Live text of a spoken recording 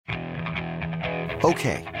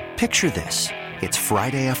Okay, picture this. It's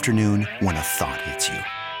Friday afternoon when a thought hits you.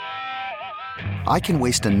 I can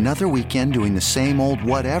waste another weekend doing the same old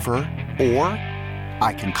whatever, or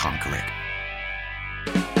I can conquer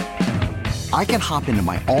it. I can hop into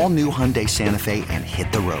my all-new Hyundai Santa Fe and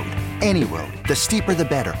hit the road. Any road. The steeper, the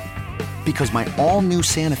better. Because my all-new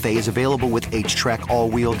Santa Fe is available with H-Track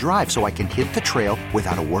all-wheel drive, so I can hit the trail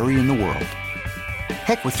without a worry in the world.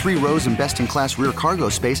 Heck, with 3 rows and best-in-class rear cargo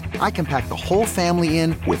space, I can pack the whole family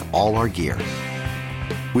in with all our gear.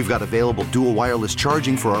 We've got available dual wireless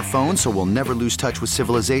charging for our phones, so we'll never lose touch with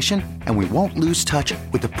civilization, and we won't lose touch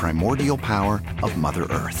with the primordial power of Mother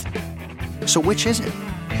Earth. So which is it?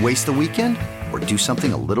 Waste the weekend or do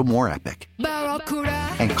something a little more epic?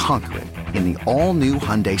 And conquer it in the all-new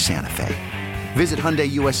Hyundai Santa Fe. Visit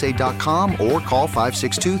HyundaiUSA.com or call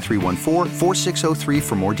 562-314-4603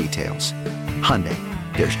 for more details. Hyundai,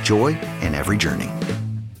 there's joy in every journey.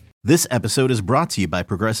 This episode is brought to you by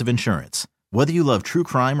Progressive Insurance. Whether you love true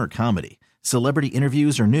crime or comedy, celebrity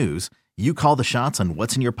interviews or news, you call the shots on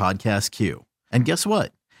what's in your podcast queue. And guess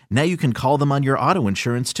what? Now you can call them on your auto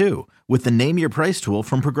insurance too with the Name Your Price tool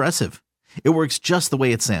from Progressive. It works just the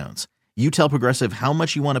way it sounds. You tell Progressive how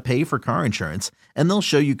much you want to pay for car insurance, and they'll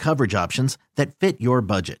show you coverage options that fit your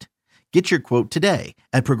budget. Get your quote today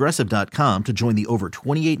at Progressive.com to join the over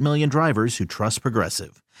 28 million drivers who trust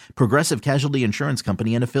Progressive. Progressive Casualty Insurance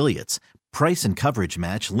Company and Affiliates. Price and coverage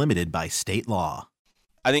match limited by state law.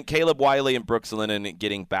 I think Caleb Wiley and Brooks Lennon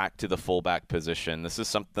getting back to the fullback position, this is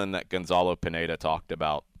something that Gonzalo Pineda talked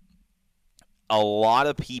about. A lot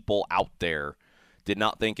of people out there did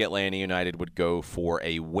not think Atlanta United would go for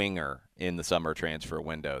a winger in the summer transfer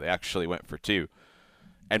window. They actually went for 2.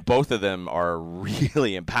 And both of them are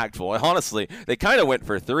really impactful. And honestly, they kind of went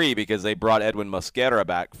for 3 because they brought Edwin Mosquera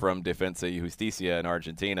back from Defensa y Justicia in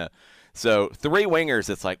Argentina. So 3 wingers,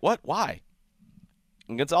 it's like, what? Why?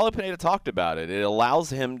 And Gonzalo Pineda talked about it. It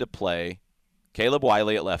allows him to play Caleb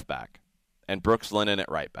Wiley at left back and Brooks Lennon at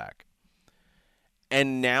right back.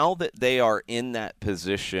 And now that they are in that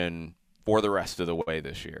position for the rest of the way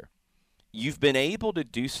this year, you've been able to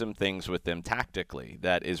do some things with them tactically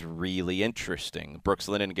that is really interesting. Brooks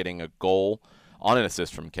Lennon getting a goal on an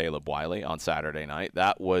assist from Caleb Wiley on Saturday night.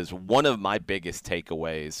 That was one of my biggest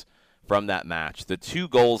takeaways from that match. The 2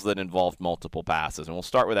 goals that involved multiple passes. And we'll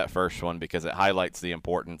start with that first one because it highlights the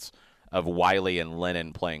importance of Wiley and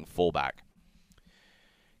Lennon playing fullback.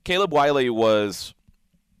 Caleb Wiley was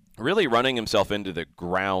really running himself into the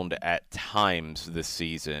ground at times this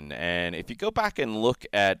season. And if you go back and look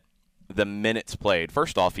at the minutes played,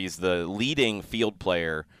 first off, he's the leading field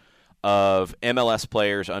player of MLS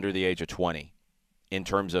players under the age of 20 in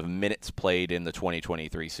terms of minutes played in the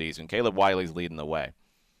 2023 season. Caleb Wiley's leading the way.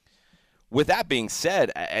 With that being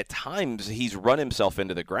said, at times he's run himself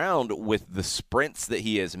into the ground with the sprints that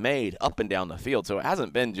he has made up and down the field. So it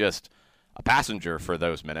hasn't been just a passenger for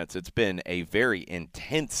those minutes. It's been a very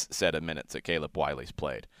intense set of minutes that Caleb Wiley's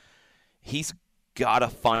played. He's got to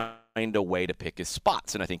find a way to pick his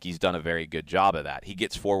spots, and I think he's done a very good job of that. He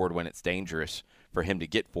gets forward when it's dangerous for him to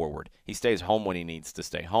get forward. He stays home when he needs to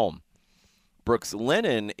stay home. Brooks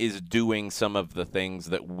Lennon is doing some of the things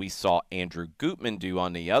that we saw Andrew Gutman do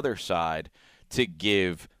on the other side to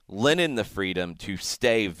give Lennon the freedom to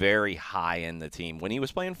stay very high in the team when he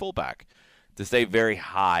was playing fullback, to stay very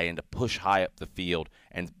high and to push high up the field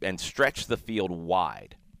and stretch the field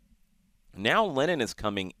wide. Now Lennon is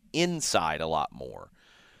coming inside a lot more.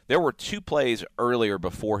 There were 2 plays earlier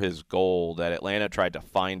before his goal that Atlanta tried to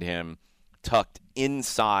find him tucked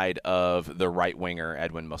inside of the right winger,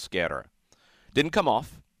 Edwin Mosquera. Didn't come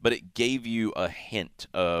off, but it gave you a hint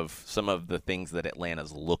of some of the things that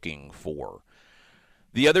Atlanta's looking for.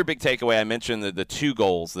 The other big takeaway, I mentioned the 2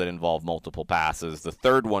 goals that involved multiple passes. The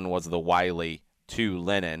third one was the Wiley to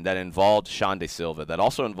Lennon that involved Sean De Silva, that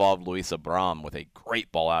also involved Luis Abram with a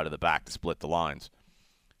great ball out of the back to split the lines.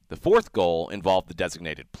 The 4th goal involved the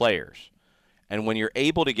designated players. And when you're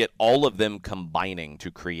able to get all of them combining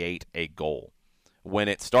to create a goal, when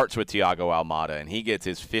it starts with Thiago Almada and he gets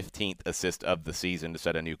his 15th assist of the season to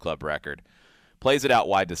set a new club record, plays it out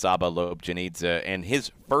wide to Saba Lobjanidze, and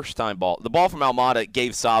his first-time ball, the ball from Almada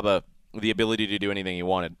gave Saba the ability to do anything he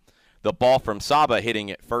wanted. The ball from Saba hitting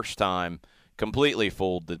it first time completely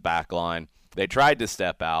fooled the back line. They tried to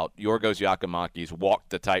step out. Yorgos Giacomakis walked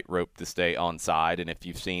the tightrope to stay onside, and if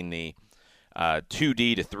you've seen the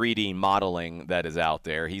 2D to 3D modeling that is out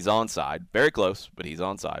there, he's onside. Very close, but he's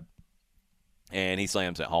onside. And he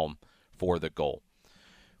slams it home for the goal.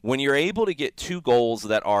 When you're able to get 2 goals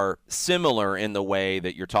that are similar in the way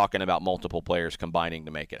that you're talking about multiple players combining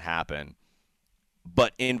to make it happen,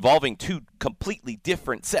 but involving 2 completely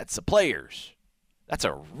different sets of players, That's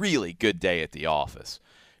a really good day at the office.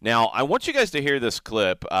 Now, I want you guys to hear this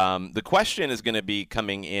clip. The question is going to be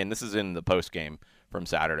coming in. This is in the post game from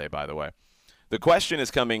Saturday, by the way. The question is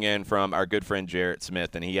coming in from our good friend Jarrett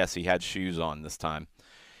Smith, and he had shoes on this time.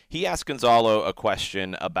 He asked Gonzalo a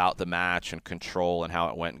question about the match and control and how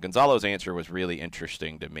it went. Gonzalo's answer was really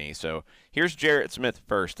interesting to me. So here's Jarrett Smith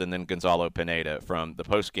first, and then Gonzalo Pineda from the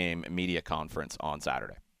post-game media conference on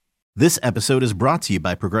Saturday. This episode is brought to you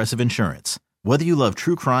by Progressive Insurance. Whether you love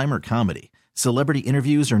true crime or comedy, celebrity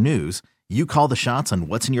interviews or news, you call the shots on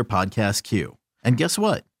what's in your podcast queue. And guess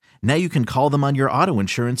what? Now you can call them on your auto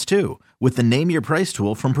insurance too with the Name Your Price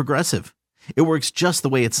tool from Progressive. It works just the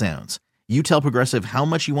way it sounds. You tell Progressive how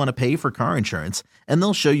much you want to pay for car insurance, and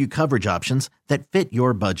they'll show you coverage options that fit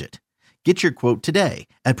your budget. Get your quote today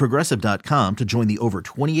at Progressive.com to join the over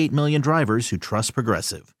 28 million drivers who trust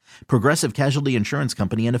Progressive. Progressive Casualty Insurance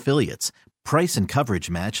Company and Affiliates. Price and coverage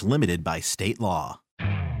match limited by state law.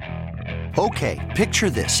 Okay, picture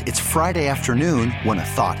this. It's Friday afternoon when a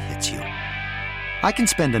thought hits you. I can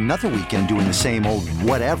spend another weekend doing the same old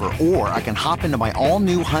whatever, or I can hop into my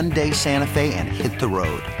all-new Hyundai Santa Fe and hit the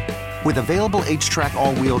road. With available H-Track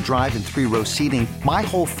all-wheel drive and 3-row seating, my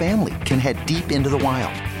whole family can head deep into the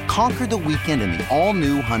wild. Conquer the weekend in the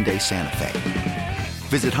all-new Hyundai Santa Fe.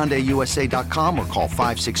 Visit HyundaiUSA.com or call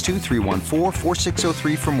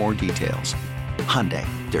 562-314-4603 for more details. Hyundai,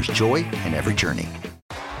 there's joy in every journey.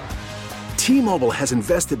 T-Mobile has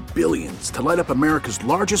invested billions to light up America's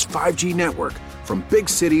largest 5G network, from big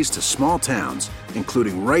cities to small towns,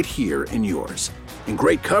 including right here in yours. And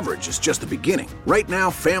great coverage is just the beginning. Right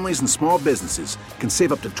now, families and small businesses can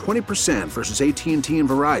save up to 20% versus AT&T and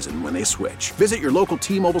Verizon when they switch. Visit your local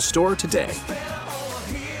T-Mobile store today.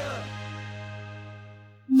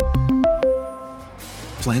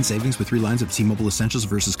 Plan savings with 3 lines of T-Mobile Essentials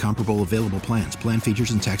versus comparable available plans. Plan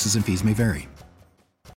features and taxes and fees may vary.